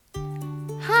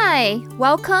Hi,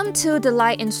 welcome to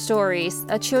Delight in Stories,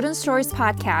 a children's stories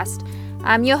podcast.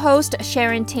 I'm your host,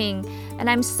 Sharon Ting, and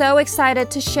I'm so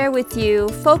excited to share with you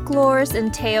folklores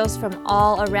and tales from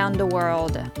all around the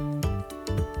world.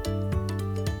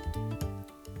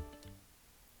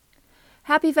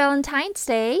 Happy Valentine's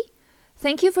Day!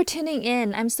 Thank you for tuning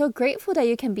in. I'm so grateful that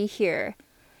you can be here.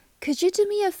 Could you do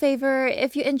me a favor?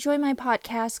 If you enjoy my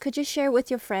podcast, could you share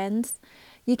with your friends?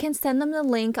 You can send them the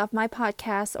link of my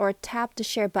podcast or tap the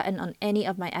share button on any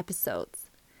of my episodes.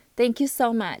 Thank you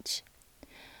so much.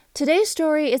 Today's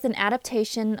story is an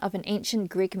adaptation of an ancient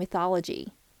Greek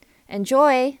mythology.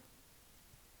 Enjoy!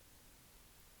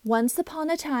 Once upon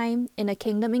a time, in a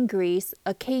kingdom in Greece,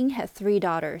 a king had 3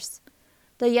 daughters.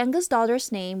 The youngest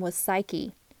daughter's name was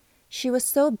Psyche. She was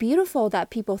so beautiful that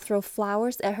people threw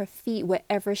flowers at her feet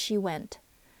wherever she went.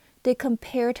 They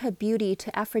compared her beauty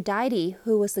to Aphrodite,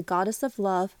 who was the goddess of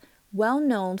love, well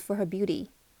known for her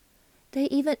beauty. They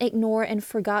even ignored and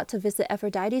forgot to visit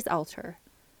Aphrodite's altar.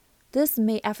 This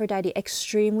made Aphrodite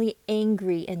extremely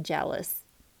angry and jealous.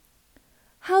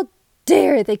 How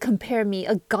dare they compare me,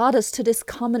 a goddess, to this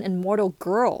common and mortal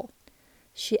girl?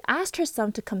 She asked her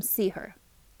son to come see her.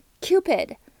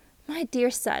 Cupid, my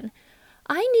dear son,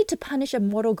 I need to punish a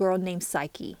mortal girl named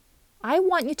Psyche. I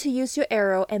want you to use your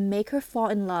arrow and make her fall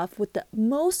in love with the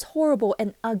most horrible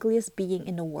and ugliest being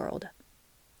in the world.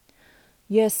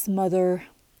 Yes, mother,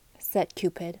 said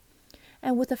Cupid,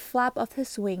 and with a flap of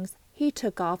his wings, he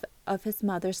took off of his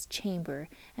mother's chamber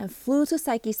and flew to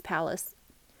Psyche's palace.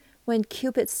 When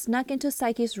Cupid snuck into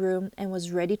Psyche's room and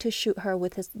was ready to shoot her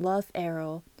with his love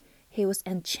arrow, he was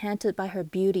enchanted by her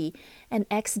beauty and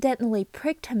accidentally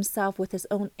pricked himself with his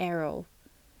own arrow.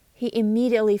 He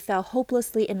immediately fell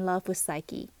hopelessly in love with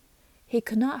Psyche. He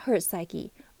could not hurt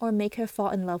Psyche or make her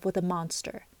fall in love with a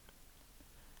monster.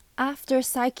 After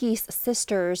Psyche's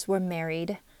sisters were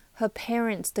married, her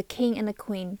parents, the king and the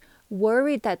queen,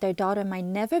 worried that their daughter might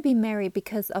never be married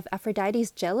because of Aphrodite's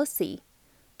jealousy.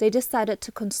 They decided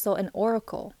to consult an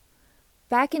oracle.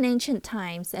 Back in ancient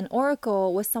times, an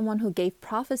oracle was someone who gave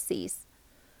prophecies.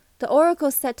 The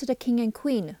oracle said to the king and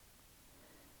queen,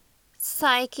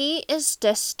 Psyche is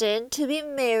destined to be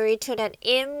married to that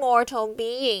immortal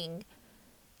being.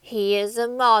 He is a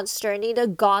monster neither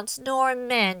gods nor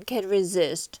men can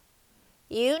resist.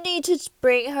 You need to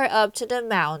bring her up to the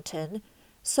mountain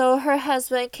so her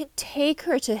husband can take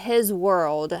her to his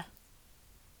world.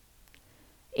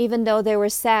 Even though they were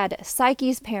sad,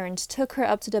 Psyche's parents took her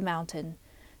up to the mountain.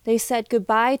 They said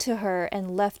goodbye to her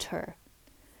and left her.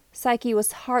 Psyche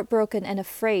was heartbroken and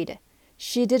afraid.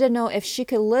 She didn't know if she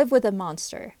could live with a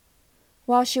monster.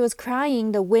 While she was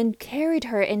crying, the wind carried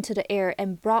her into the air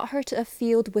and brought her to a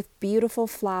field with beautiful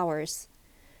flowers.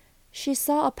 She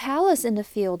saw a palace in the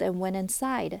field and went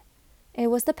inside.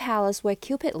 It was the palace where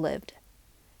Cupid lived.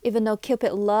 Even though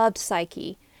Cupid loved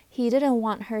Psyche, he didn't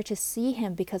want her to see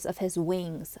him because of his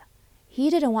wings.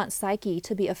 He didn't want Psyche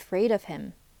to be afraid of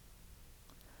him.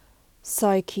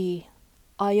 Psyche,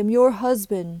 I am your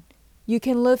husband. You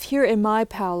can live here in my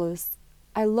palace.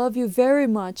 I love you very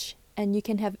much, and you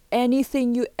can have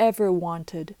anything you ever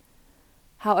wanted.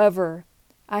 However,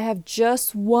 I have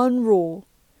just one rule.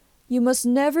 You must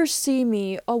never see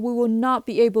me, or we will not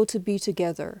be able to be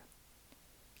together.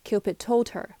 Cupid told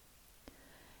her.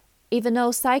 Even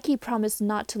though Psyche promised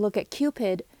not to look at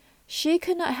Cupid, she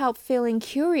could not help feeling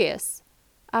curious.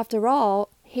 After all,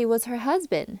 he was her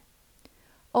husband.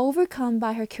 Overcome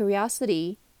by her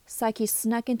curiosity, Psyche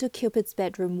snuck into Cupid's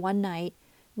bedroom one night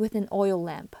with an oil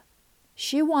lamp.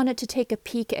 She wanted to take a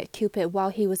peek at Cupid while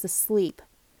he was asleep.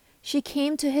 She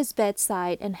came to his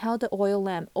bedside and held the oil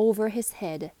lamp over his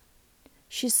head.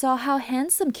 She saw how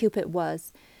handsome Cupid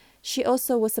was. She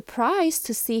also was surprised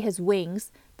to see his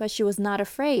wings, but she was not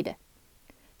afraid.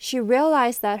 She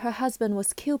realized that her husband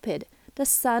was Cupid, the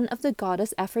son of the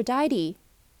goddess Aphrodite.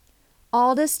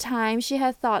 All this time she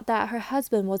had thought that her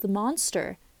husband was a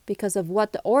monster because of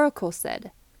what the oracle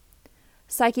said.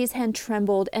 Psyche's hand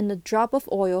trembled and a drop of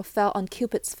oil fell on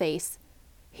Cupid's face.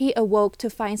 He awoke to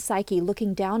find Psyche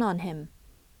looking down on him.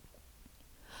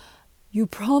 You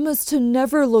promised to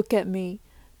never look at me.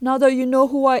 Now that you know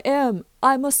who I am,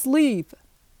 I must leave.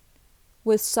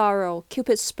 With sorrow,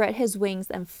 Cupid spread his wings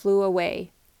and flew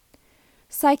away.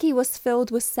 Psyche was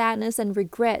filled with sadness and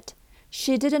regret.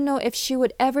 She didn't know if she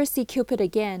would ever see Cupid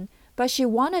again, but she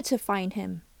wanted to find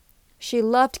him. She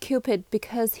loved Cupid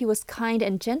because he was kind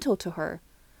and gentle to her.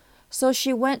 So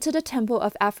she went to the temple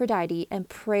of Aphrodite and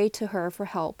prayed to her for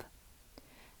help.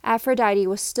 Aphrodite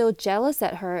was still jealous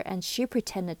at her and she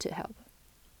pretended to help.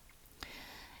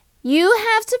 You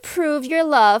have to prove your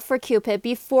love for Cupid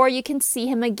before you can see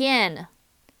him again,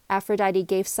 Aphrodite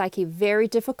gave Psyche very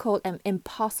difficult and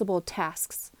impossible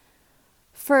tasks.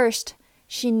 First,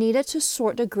 she needed to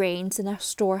sort the grains in a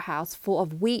storehouse full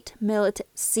of wheat, millet,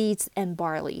 seeds, and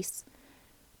barleys.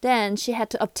 Then she had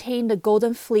to obtain the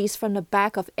golden fleece from the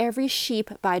back of every sheep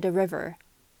by the river.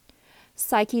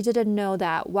 Psyche didn't know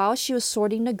that while she was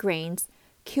sorting the grains,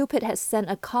 Cupid had sent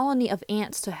a colony of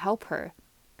ants to help her.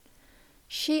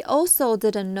 She also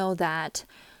didn't know that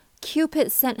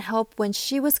Cupid sent help when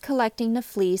she was collecting the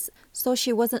fleece so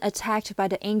she wasn't attacked by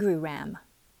the angry ram.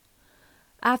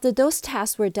 After those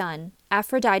tasks were done,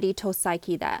 Aphrodite told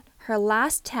Psyche that her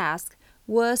last task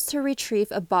was to retrieve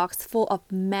a box full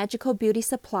of magical beauty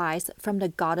supplies from the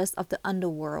goddess of the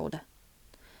underworld.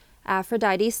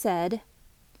 Aphrodite said,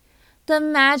 "The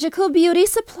magical beauty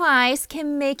supplies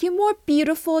can make you more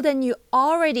beautiful than you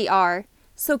already are,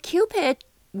 so Cupid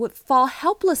would fall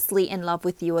helplessly in love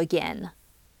with you again."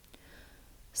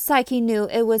 Psyche knew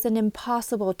it was an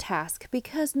impossible task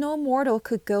because no mortal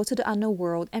could go to the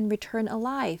underworld and return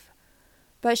alive.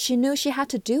 But she knew she had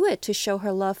to do it to show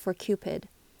her love for Cupid.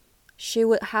 She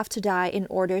would have to die in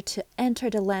order to enter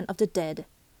the land of the dead.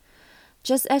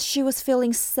 Just as she was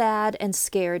feeling sad and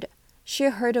scared, she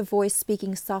heard a voice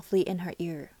speaking softly in her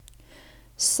ear.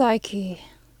 "Psyche,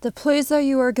 the place that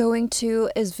you are going to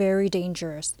is very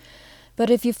dangerous. But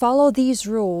if you follow these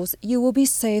rules, you will be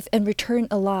safe and return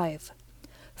alive.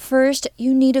 First,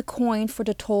 you need a coin for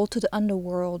the toll to the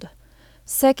underworld.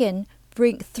 Second,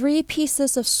 bring 3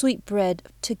 pieces of sweet bread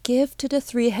to give to the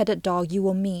 3-headed dog you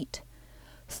will meet.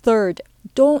 Third,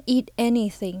 don't eat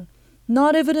anything,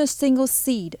 not even a single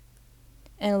seed.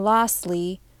 And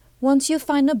lastly, once you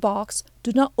find a box,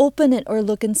 do not open it or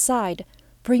look inside.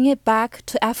 Bring it back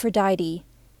to Aphrodite."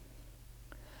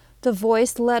 The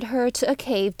voice led her to a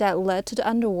cave that led to the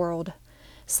underworld.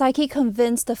 Psyche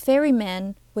convinced the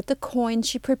ferryman with the coin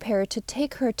she prepared to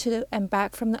take her to and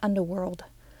back from the underworld.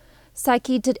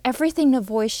 Psyche did everything the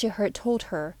voice she heard told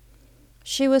her.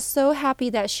 She was so happy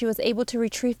that she was able to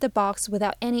retrieve the box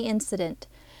without any incident.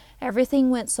 Everything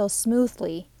went so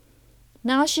smoothly.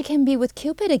 Now she can be with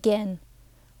Cupid again.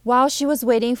 While she was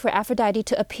waiting for Aphrodite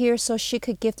to appear so she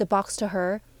could give the box to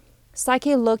her,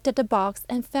 Psyche looked at the box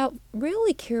and felt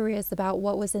really curious about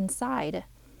what was inside.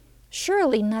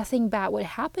 Surely nothing bad would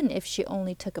happen if she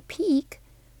only took a peek.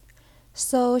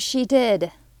 So she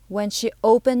did. When she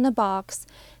opened the box,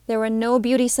 there were no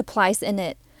beauty supplies in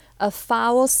it. A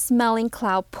foul-smelling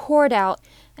cloud poured out,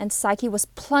 and Psyche was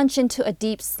plunged into a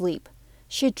deep sleep.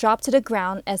 She dropped to the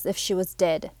ground as if she was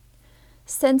dead.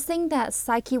 Sensing that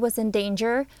Psyche was in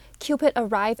danger, Cupid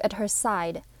arrived at her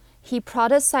side. He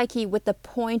prodded Psyche with the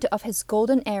point of his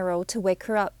golden arrow to wake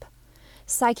her up.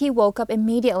 Psyche woke up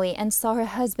immediately and saw her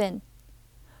husband.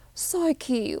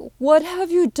 "Psyche, what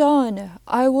have you done?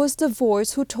 I was the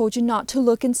voice who told you not to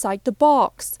look inside the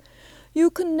box. You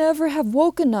could never have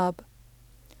woken up."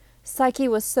 Psyche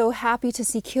was so happy to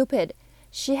see Cupid.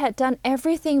 She had done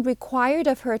everything required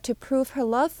of her to prove her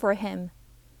love for him.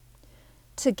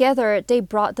 Together, they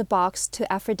brought the box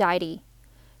to Aphrodite.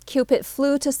 Cupid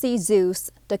flew to see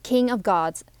Zeus, the king of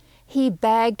gods. He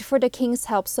begged for the king's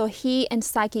help so he and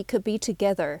Psyche could be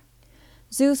together.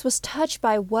 Zeus was touched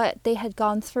by what they had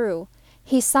gone through.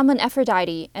 He summoned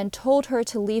Aphrodite and told her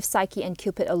to leave Psyche and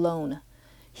Cupid alone.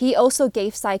 He also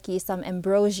gave Psyche some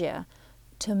ambrosia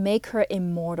to make her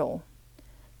immortal.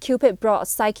 Cupid brought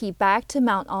Psyche back to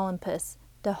Mount Olympus,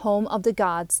 the home of the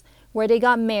gods, where they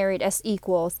got married as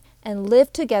equals and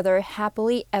lived together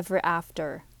happily ever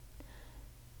after.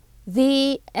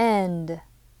 The end.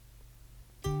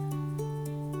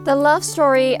 The love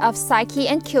story of Psyche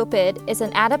and Cupid is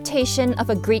an adaptation of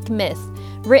a Greek myth,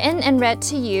 written and read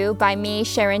to you by me,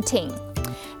 Sharon Ting.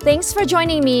 Thanks for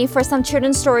joining me for some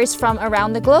children's stories from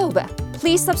around the globe.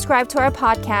 Please subscribe to our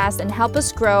podcast and help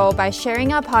us grow by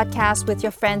sharing our podcast with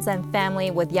your friends and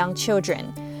family with young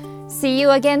children. See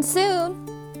you again soon!